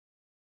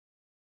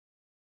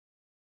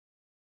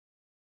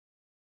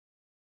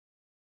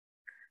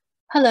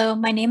Hello,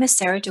 my name is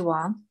Sarah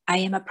Duong. I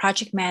am a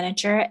project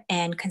manager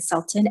and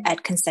consultant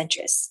at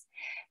Concentrus.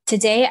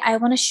 Today, I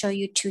want to show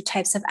you two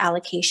types of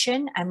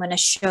allocation. I'm going to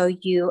show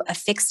you a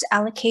fixed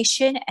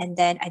allocation and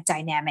then a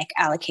dynamic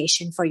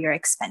allocation for your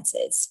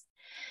expenses.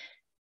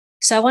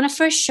 So I want to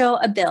first show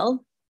a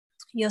bill.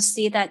 You'll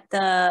see that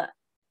the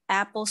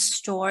Apple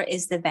Store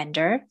is the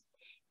vendor,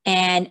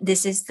 and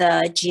this is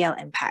the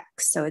GL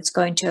impact. So it's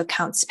going to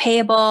accounts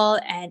payable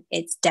and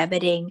it's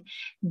debiting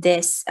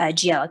this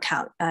GL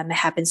account. It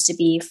happens to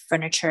be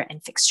furniture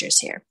and fixtures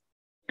here.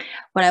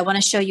 What I want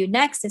to show you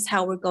next is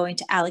how we're going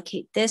to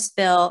allocate this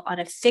bill on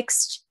a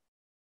fixed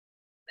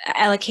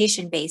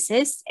allocation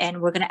basis,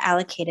 and we're going to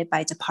allocate it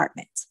by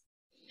department.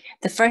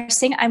 The first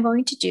thing I'm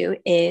going to do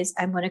is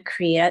I'm going to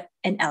create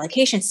an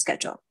allocation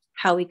schedule.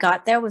 How we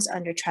got there was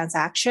under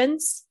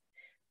transactions,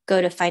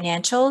 go to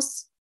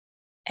financials,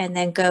 and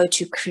then go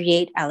to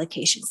create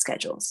allocation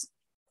schedules.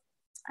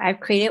 I've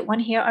created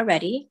one here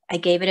already. I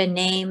gave it a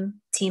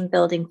name, team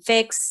building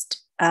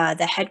fixed,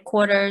 the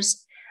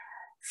headquarters,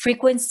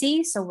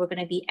 frequency. So we're going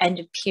to be end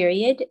of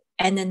period,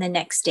 and then the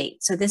next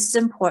date. So this is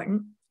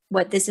important.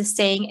 What this is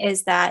saying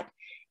is that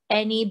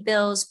any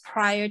bills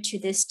prior to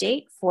this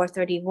date,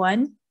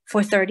 4/30,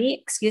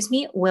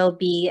 will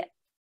be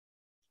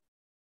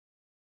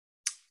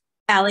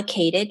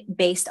allocated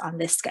based on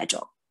this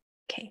schedule.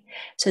 Okay,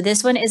 so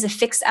this one is a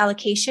fixed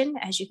allocation,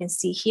 as you can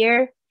see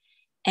here.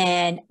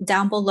 And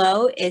down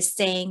below is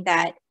saying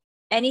that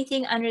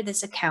anything under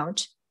this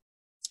account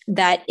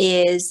that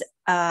is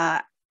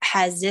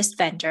has this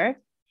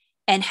vendor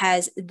and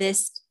has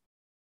this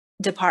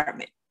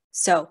department.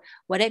 So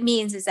what it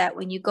means is that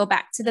when you go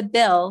back to the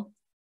bill,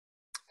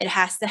 it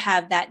has to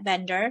have that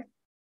vendor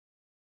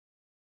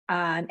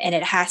and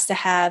it has to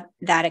have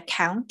that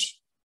account,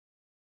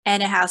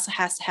 and it also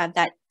has to have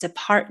that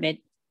department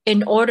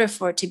in order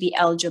for it to be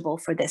eligible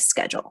for this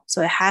schedule.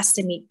 So it has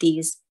to meet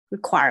these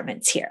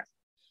requirements here.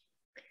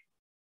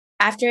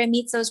 After it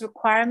meets those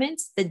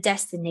requirements, the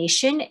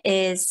destination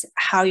is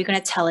how you're going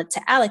to tell it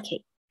to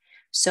allocate.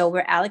 So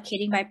we're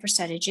allocating by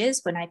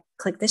percentages when I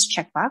click this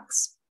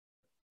checkbox.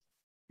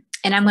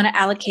 And I'm going to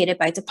allocate it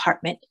by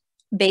department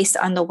based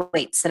on the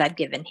weights that I've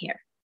given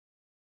here.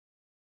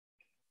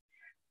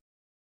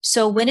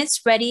 So when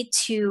it's ready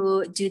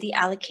to do the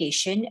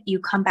allocation, you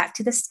come back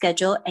to the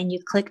schedule and you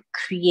click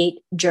Create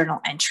Journal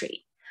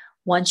Entry.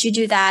 Once you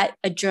do that,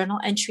 a journal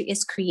entry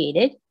is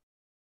created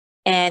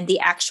and the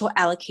actual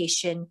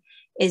allocation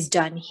is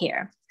done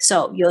here.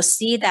 So you'll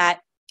see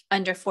that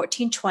under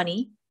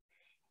 1420,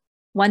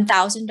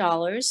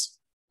 $1,000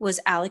 was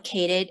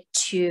allocated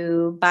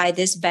to by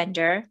this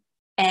vendor,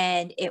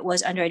 and it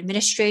was under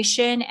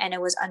administration and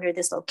it was under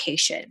this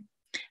location.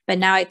 But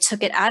now I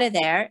took it out of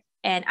there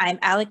and I'm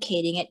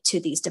allocating it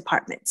to these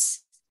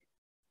departments.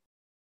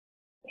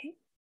 Okay.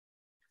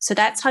 So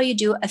that's how you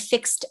do a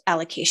fixed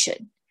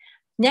allocation.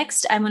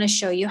 Next, I'm going to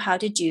show you how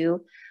to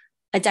do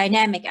a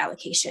dynamic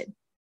allocation.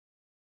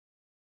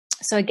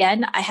 So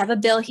again, I have a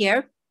bill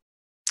here,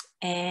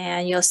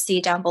 and you'll see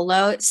down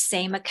below,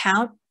 same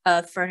account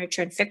of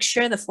furniture and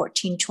fixture, the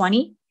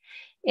 1420.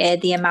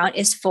 The amount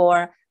is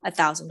for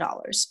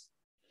 $1,000.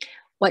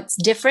 What's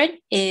different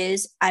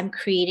is I'm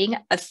creating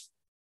a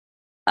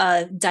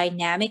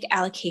dynamic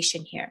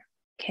allocation here.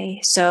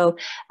 Okay, so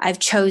I've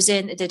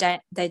chosen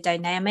the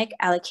dynamic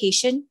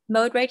allocation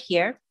mode right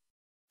here.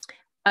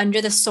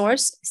 Under the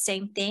source,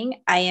 same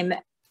thing. I am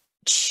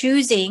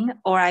choosing,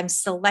 or I'm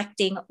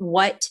selecting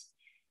what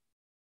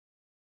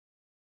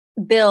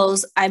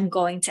bills I'm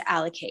going to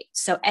allocate.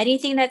 So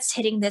anything that's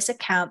hitting this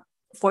account,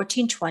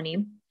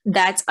 1420,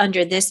 that's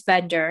under this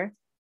vendor,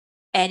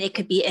 and it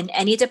could be in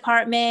any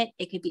department.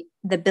 It could be,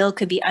 the bill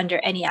could be under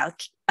any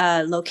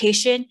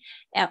location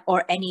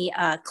or any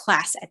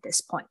class at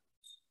this point.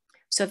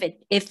 So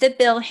if the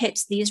bill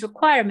hits these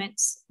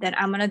requirements, then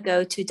I'm going to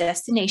go to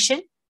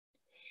destination,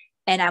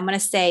 and I'm going to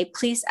say,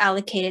 please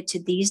allocate it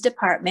to these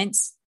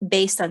departments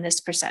based on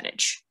this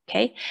percentage.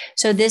 Okay,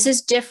 so this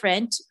is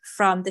different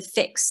from the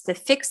fixed. The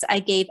fixed, I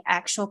gave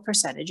actual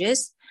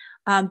percentages,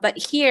 but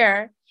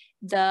here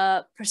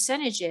the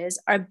percentages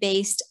are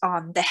based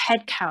on the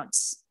head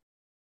counts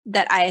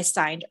that I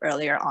assigned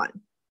earlier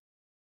on.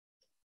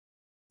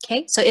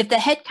 Okay, so if the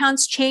head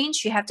counts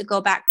change, you have to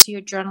go back to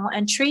your journal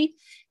entry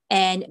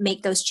and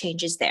make those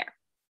changes there.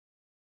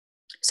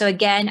 So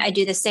again, I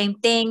do the same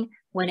thing.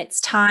 When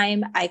it's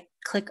time, I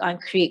click on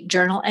Create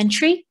Journal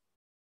Entry,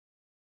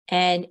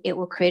 and it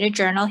will create a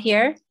journal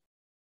here.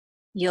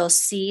 You'll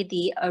see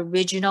the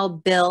original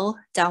bill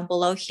down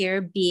below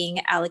here being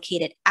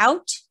allocated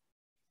out,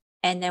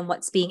 and then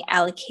what's being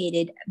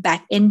allocated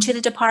back into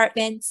the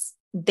departments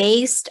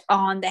based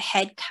on the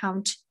head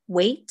count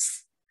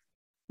weights.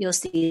 You'll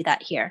see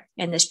that here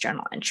in this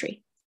journal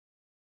entry.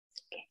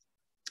 Okay.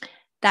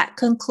 That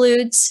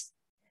concludes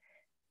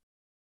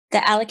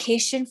the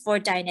allocation for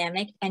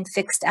dynamic and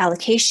fixed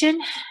allocation.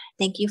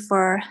 Thank you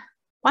for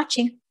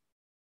watching.